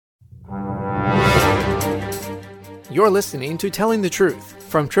You're listening to Telling the Truth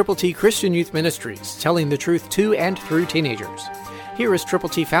from Triple T Christian Youth Ministries, telling the truth to and through teenagers. Here is Triple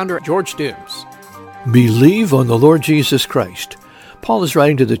T founder George Dooms. Believe on the Lord Jesus Christ. Paul is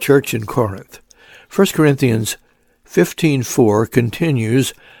writing to the church in Corinth. 1 Corinthians 15:4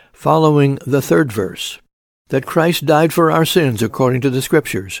 continues following the third verse, that Christ died for our sins according to the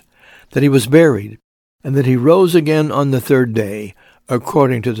Scriptures, that he was buried, and that he rose again on the third day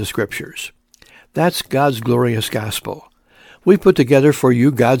according to the Scriptures. That's God's glorious gospel. We put together for you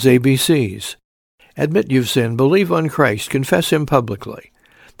God's ABCs. Admit you've sinned, believe on Christ, confess him publicly.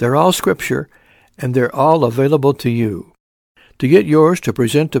 They're all Scripture, and they're all available to you. To get yours to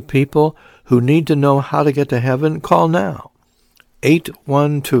present to people who need to know how to get to heaven, call now.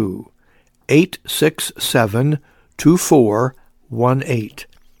 812-867-2418.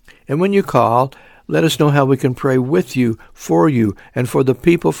 And when you call, let us know how we can pray with you, for you, and for the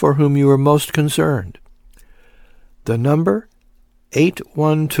people for whom you are most concerned. The number,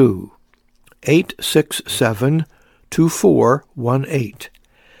 812-867-2418.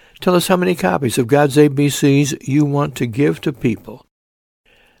 Tell us how many copies of God's ABCs you want to give to people,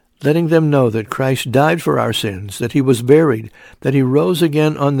 letting them know that Christ died for our sins, that he was buried, that he rose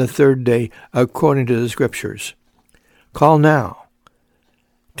again on the third day according to the Scriptures. Call now.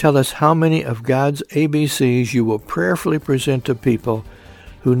 Tell us how many of God's ABCs you will prayerfully present to people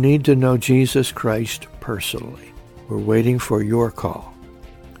who need to know Jesus Christ personally. We're waiting for your call.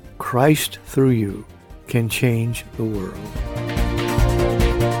 Christ, through you, can change the world.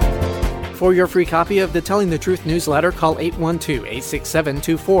 For your free copy of the Telling the Truth newsletter, call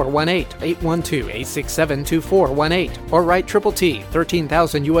 812-867-2418, 812-867-2418, or write Triple T,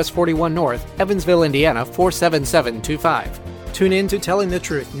 13,000 U.S. 41 North, Evansville, Indiana, 47725. Tune in to Telling the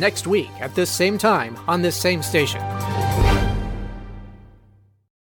Truth next week at this same time on this same station.